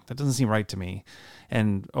thinking that doesn't seem right to me.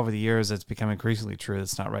 And over the years, it's become increasingly true.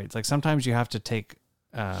 That's not right. It's like sometimes you have to take,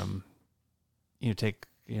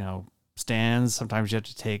 stands. Sometimes you have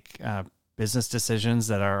to take business decisions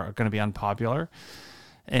that are going to be unpopular.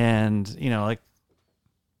 And,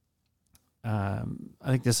 I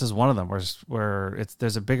think this is one of them where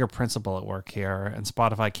there's a bigger principle at work here, and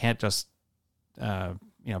Spotify can't just,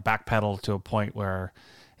 backpedal to a point where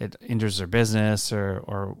it injures their business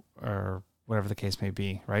or whatever the case may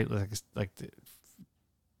be, right? Like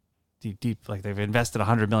deep, like they've invested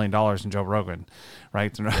 $100 million in Joe Rogan,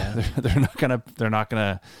 right? They're not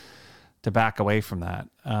gonna to back away from that.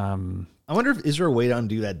 I wonder is there a way to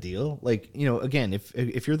undo that deal? Like, again,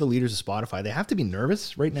 if you're the leaders of Spotify, they have to be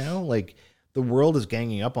nervous right now. Like the world is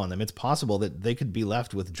ganging up on them. It's possible that they could be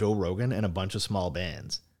left with Joe Rogan and a bunch of small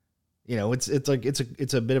bands. It's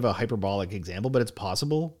a bit of a hyperbolic example, but it's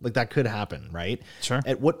possible. Like that could happen, right? Sure.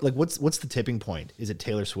 What's the tipping point? Is it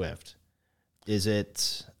Taylor Swift? Is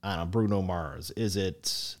it, I don't know, Bruno Mars? Is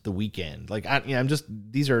it The Weeknd? Like,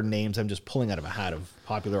 these are names I'm just pulling out of a hat of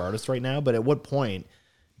popular artists right now. But at what point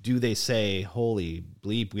do they say, holy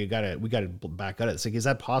bleep, we gotta back out of it? It's like, is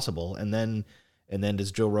that possible? And then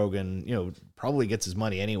does Joe Rogan, probably gets his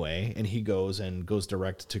money anyway, and he goes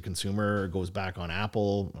direct to consumer, or goes back on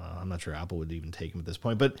Apple. I'm not sure Apple would even take him at this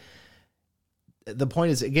point. But the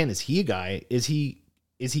point is, again, is he a guy? Is he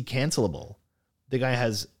cancelable? The guy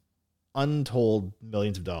has untold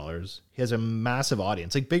millions of dollars. He has a massive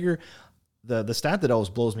audience, like bigger. The stat that always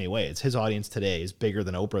blows me away, it's his audience today is bigger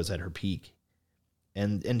than Oprah's at her peak.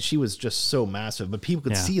 And she was just so massive, but people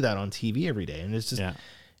could see that on TV every day. And it's just,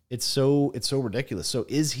 it's so ridiculous. So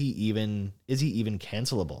is he even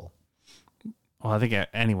cancelable? Well, I think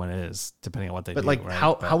anyone is, depending on what they do. But like, right?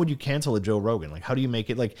 How would you cancel a Joe Rogan? Like, how do you make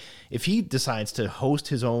it, like, if he decides to host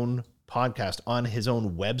his own podcast on his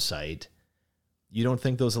own website, you don't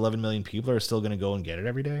think those 11 million people are still going to go and get it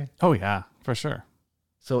every day? Oh yeah, for sure.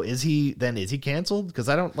 So is he canceled? Because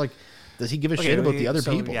I don't does he give a shit about the other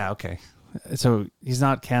people? Yeah. Okay. So he's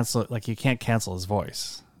not canceled. Like you can't cancel his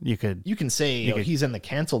voice. You can say he's in the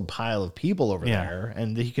canceled pile of people over there,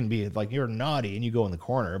 and he can be like, you're naughty and you go in the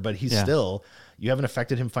corner, but he's still, you haven't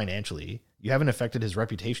affected him financially. You haven't affected his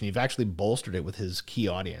reputation. You've actually bolstered it with his key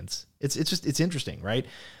audience. It's interesting, right?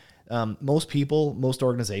 Most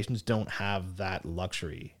organizations don't have that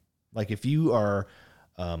luxury. Like if you are,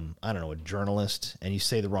 a journalist and you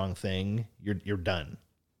say the wrong thing, you're done.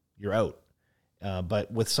 You're out.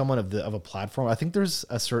 But with someone of a platform, I think there's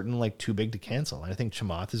a certain too big to cancel. And I think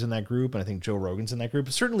Chamath is in that group, and I think Joe Rogan's in that group.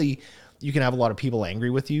 Certainly, you can have a lot of people angry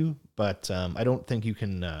with you, but I don't think you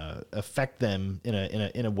can affect them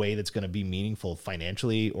in a way that's going to be meaningful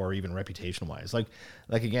financially or even reputation wise. Like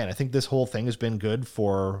again, I think this whole thing has been good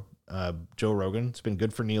for Joe Rogan. It's been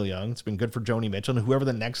good for Neil Young. It's been good for Joni Mitchell, and whoever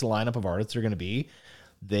the next lineup of artists are going to be,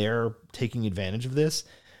 they're taking advantage of this.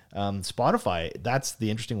 Spotify, that's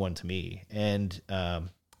the interesting one to me. And I'm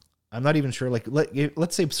not even sure,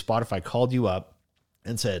 let's say Spotify called you up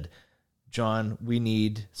and said, John, we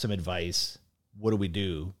need some advice. What do we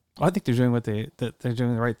do? Well, I think they're doing they're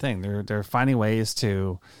doing the right thing. They're finding ways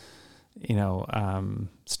to,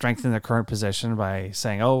 strengthen their current position by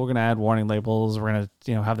saying, oh, we're going to add warning labels. We're going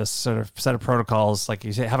to, have this sort of set of protocols, like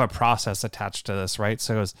you say, have a process attached to this, right?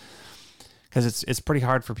 So because it's pretty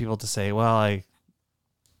hard for people to say, well,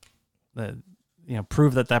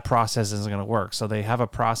 prove that process isn't going to work. So they have a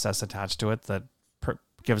process attached to it that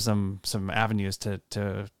gives them some avenues to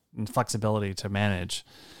and flexibility to manage.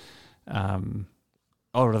 The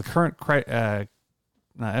current I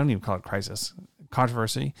don't even call it crisis,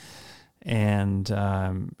 controversy, and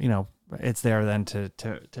it's there then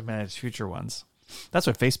to manage future ones. That's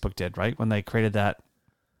what Facebook did, right? When they created that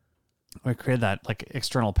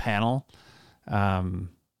external panel,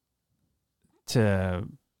 to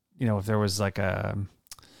if there was a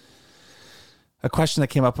question that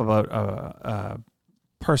came up about a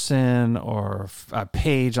person or a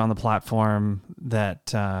page on the platform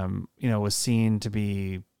that was seen to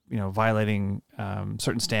be violating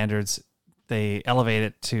certain standards, they elevate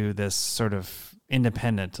it to this sort of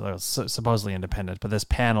independent, supposedly independent, but this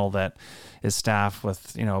panel that is staffed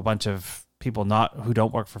with a bunch of people who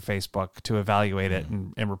don't work for Facebook to evaluate it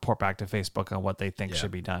and report back to Facebook on what they think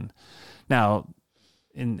should be done. Now,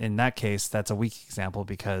 in that case, that's a weak example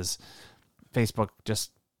because Facebook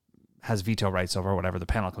just has veto rights over whatever the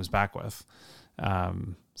panel comes back with.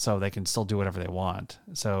 So they can still do whatever they want.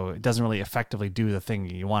 So it doesn't really effectively do the thing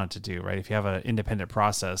you want it to do, right? If you have an independent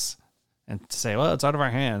process and to say, well, it's out of our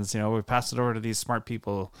hands, we've passed it over to these smart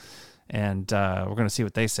people and we're going to see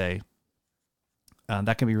what they say.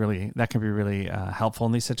 That can be really helpful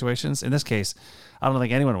in these situations. In this case, I don't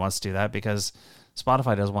think anyone wants to do that because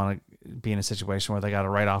Spotify doesn't want to be in a situation where they got to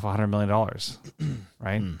write off $100 million,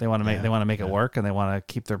 right? They want to make it work, and they want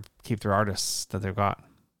to keep their artists that they've got.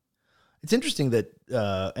 It's interesting that,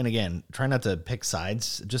 and again, try not to pick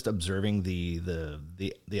sides, just observing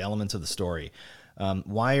the elements of the story.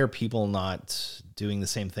 Why are people not doing the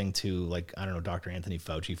same thing to, like, I don't know, Dr. Anthony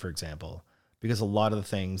Fauci, for example? Because a lot of the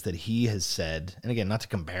things that he has said, and again, not to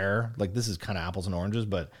compare, like this is kind of apples and oranges,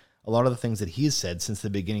 but a lot of the things that he has said since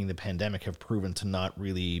the beginning of the pandemic have proven to not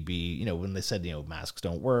really be, when they said, masks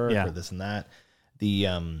don't work or this and that, the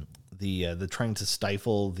trying to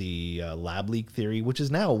stifle the lab leak theory, which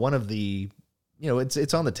is now one of the,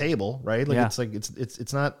 it's on the table, right? Like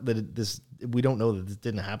it's not that we don't know that this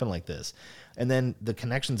didn't happen like this. And then the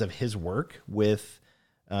connections of his work with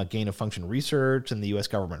gain of function research and the U.S.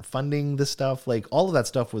 government funding this stuff, like all of that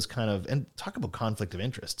stuff was kind of, and talk about conflict of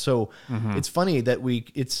interest. So it's funny that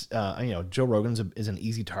Joe Rogan is an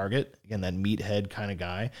easy target, again, that meathead kind of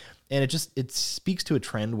guy. And it speaks to a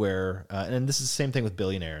trend where, and this is the same thing with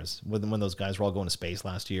billionaires, when those guys were all going to space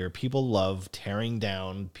last year, people love tearing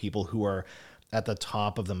down people who are at the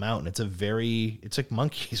top of the mountain. It's like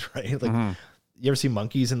monkeys, right? Like, you ever see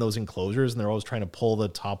monkeys in those enclosures and they're always trying to pull the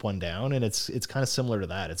top one down? And it's kind of similar to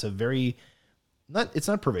that. It's it's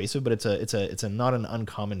not pervasive, but it's a not an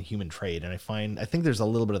uncommon human trait. And I think there's a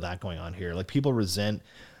little bit of that going on here. Like people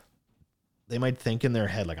they might think in their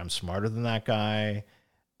head, like, I'm smarter than that guy.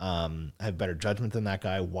 I have better judgment than that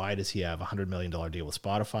guy. Why does he have $100 million deal with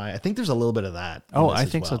Spotify? I think there's a little bit of that. Oh, I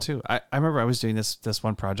think so too. I remember I was doing this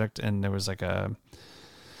one project and there was like a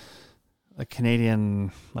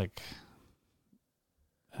Canadian, like,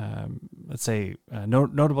 let's say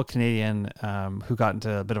notable Canadian who got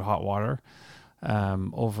into a bit of hot water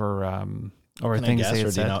over Can things I guess, they had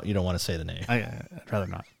or said. you don't want to say the name? I'd rather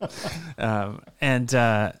not. And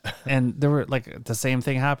there were like the same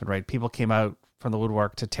thing happened, right? People came out from the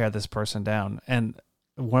woodwork to tear this person down. And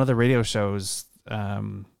one of the radio shows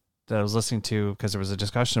that I was listening to, because there was a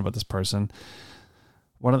discussion about this person,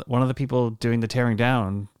 one of the people doing the tearing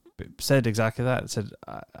down said exactly that. It said,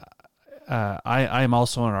 I am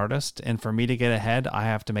also an artist, and for me to get ahead, I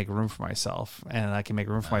have to make room for myself, and I can make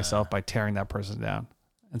room for myself by tearing that person down.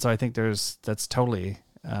 And so I think that's totally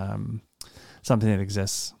something that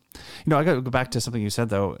exists. I got to go back to something you said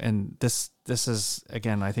though, and this is,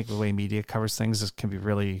 again, I think the way media covers things can be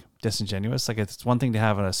really disingenuous. Like, it's one thing to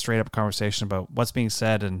have a straight up conversation about what's being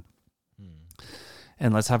said, and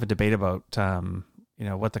let's have a debate about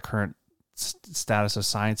what the current status of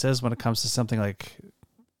science is when it comes to something like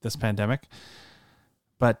this pandemic.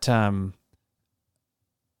 But the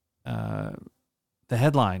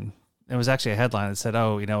headline, it was actually a headline that said,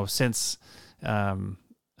 since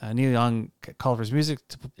Neil Young called for his music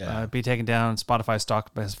to be taken down, Spotify stock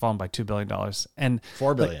has fallen by $2 billion and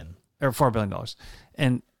 $4 billion or $4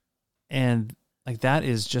 billion. And like, that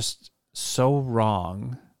is just so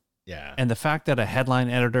wrong. Yeah. And the fact that a headline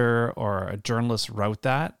editor or a journalist wrote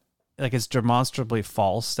that, like, it's demonstrably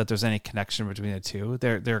false that there's any connection between the two.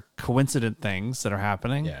 They're coincident things that are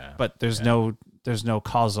happening, but there's no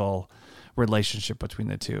causal relationship between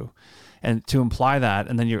the two. And to imply that,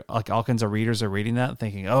 and then you're like, all kinds of readers are reading that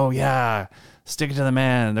thinking, oh yeah, stick it to the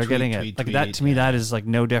man, they're getting it. Like, that to me, that is like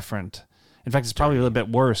no different. In fact, it's probably a little bit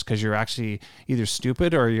worse, because you're actually either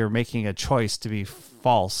stupid or you're making a choice to be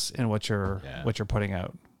false in what you're putting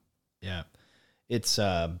out. Yeah. It's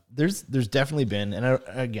there's definitely been, and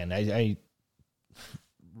I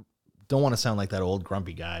don't want to sound like that old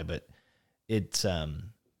grumpy guy, but it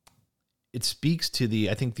speaks to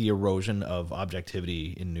the erosion of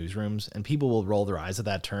objectivity in newsrooms, and people will roll their eyes at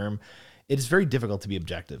that term. It is very difficult to be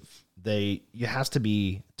objective. You has to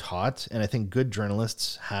be taught, and I think good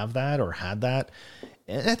journalists have that or had that,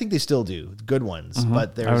 and I think they still do, good ones.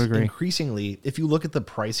 But there's increasingly, if you look at the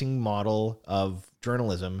pricing model of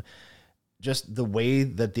journalism, just the way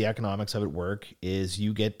that the economics of it work is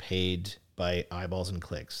you get paid by eyeballs and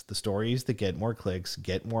clicks. The stories that get more clicks,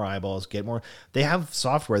 get more eyeballs, they have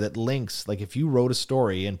software that links. Like, if you wrote a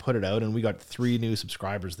story and put it out and we got 3 new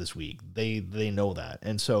subscribers this week, they know that.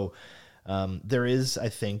 And so there is, I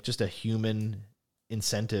think, just a human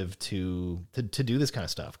incentive to do this kind of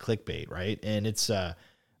stuff, clickbait, right? And it's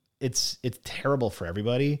terrible for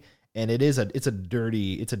everybody. And it's a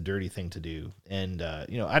dirty thing to do. And,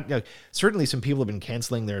 certainly some people have been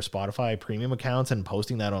canceling their Spotify premium accounts and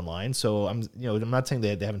posting that online. So I'm not saying they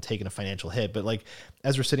haven't taken a financial hit, but like,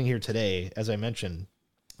 as we're sitting here today, as I mentioned,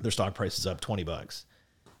 their stock price is up $20.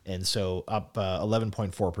 And so up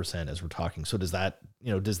 11.4% as we're talking. So is that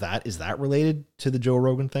related to the Joe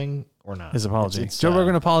Rogan thing or not? His apology. Joe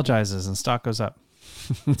Rogan apologizes and stock goes up.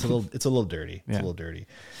 It's a little dirty. It's a little dirty.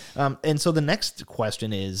 And so the next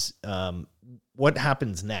question is, what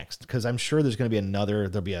happens next? Because I'm sure there's going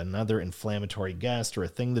to be another inflammatory guest or a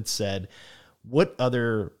thing that's said. What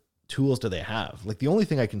other tools do they have? Like, the only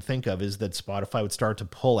thing I can think of is that Spotify would start to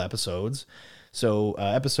pull episodes. So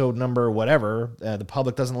episode number whatever, the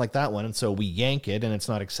public doesn't like that one, and so we yank it, and it's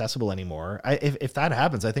not accessible anymore. If that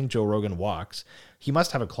happens, I think Joe Rogan walks. He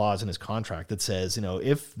must have a clause in his contract that says,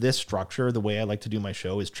 if this structure, the way I like to do my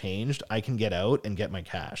show, is changed, I can get out and get my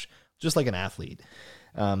cash, just like an athlete.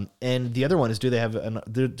 And the other one is, do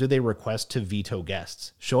they request to veto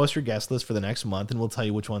guests? Show us your guest list for the next month, and we'll tell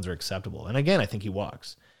you which ones are acceptable. And again, I think he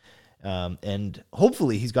walks, and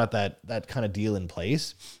hopefully he's got that kind of deal in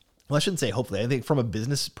place. Well, I shouldn't say hopefully. I think from a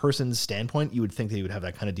business person's standpoint, you would think they would have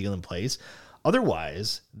that kind of deal in place.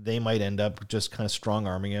 Otherwise, they might end up just kind of strong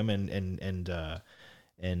arming him and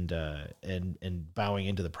bowing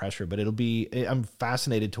into the pressure. But I'm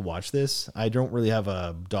fascinated to watch this. I don't really have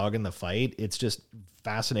a dog in the fight. It's just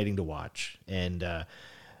fascinating to watch. And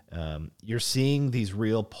you're seeing these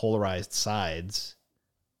real polarized sides: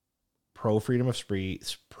 pro freedom of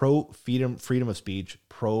speech,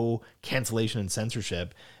 pro cancellation and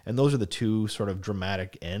censorship. And those are the two sort of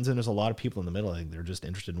dramatic ends. And there's a lot of people in the middle. I think they're just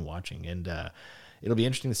interested in watching. And it'll be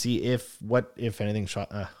interesting to see if anything,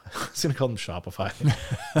 I was going to call them Shopify.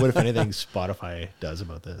 What, if anything, Spotify does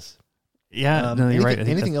about this? Yeah, no, you're right.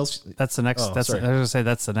 Anything else? That's the next. I was going to say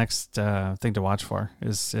that's the next thing to watch for.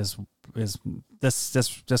 Is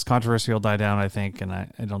this controversy will die down, I think, and I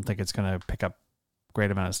don't think it's going to pick up great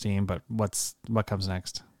amount of steam. But what comes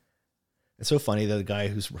next? It's so funny that the guy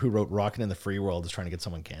who wrote "Rockin' in the Free World" is trying to get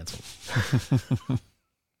someone canceled.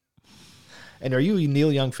 And are you a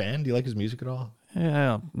Neil Young fan? Do you like his music at all?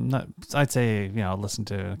 Yeah, I'd say listen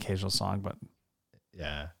to an occasional song, but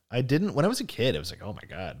yeah, I didn't when I was a kid. I was like, oh my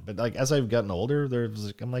god! But like as I've gotten older,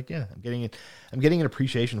 I'm like, yeah, I'm getting an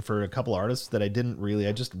appreciation for a couple artists that I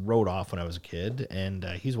just wrote off when I was a kid, and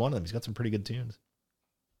he's one of them. He's got some pretty good tunes.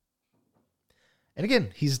 And again,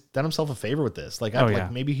 he's done himself a favor with this. Like,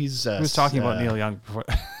 like maybe he's... he was talking about Neil Young before.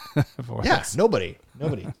 Yeah, this. Nobody.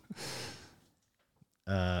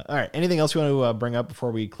 All right. Anything else you want to bring up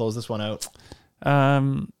before we close this one out?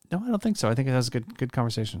 No, I don't think so. I think it was a good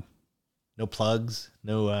conversation. No plugs.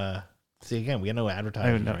 No... see, again, we got no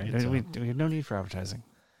advertising, right? We have no need for advertising.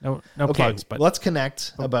 No plugs. But let's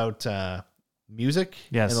connect about music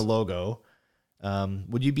and the logo.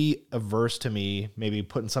 Would you be averse to me maybe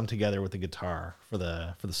putting some together with the guitar for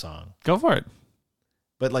the song? Go for it.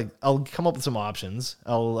 But like, I'll come up with some options.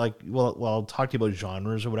 I'll talk to you about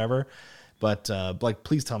genres or whatever. But like,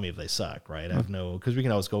 please tell me if they suck, right? I have because we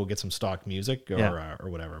can always go get some stock music or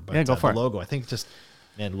whatever. But go for it. Logo, I think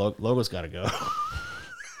logo's got to go.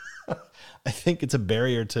 I think it's a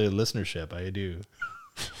barrier to listenership. I do.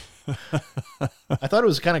 I thought it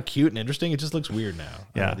was kind of cute and interesting. It just looks weird now.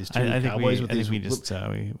 Yeah, these two cowboys with these.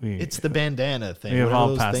 It's the bandana thing. We have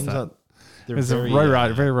all passed that. It's very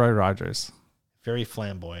Roy Rogers. Very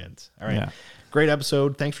flamboyant. All right, great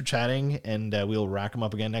episode. Thanks for chatting, and we'll rack them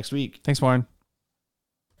up again next week. Thanks, Warren.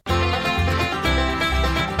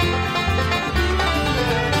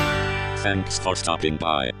 Thanks for stopping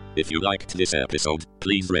by. If you liked this episode,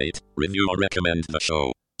 please rate, review, or recommend the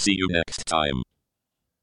show. See you next time.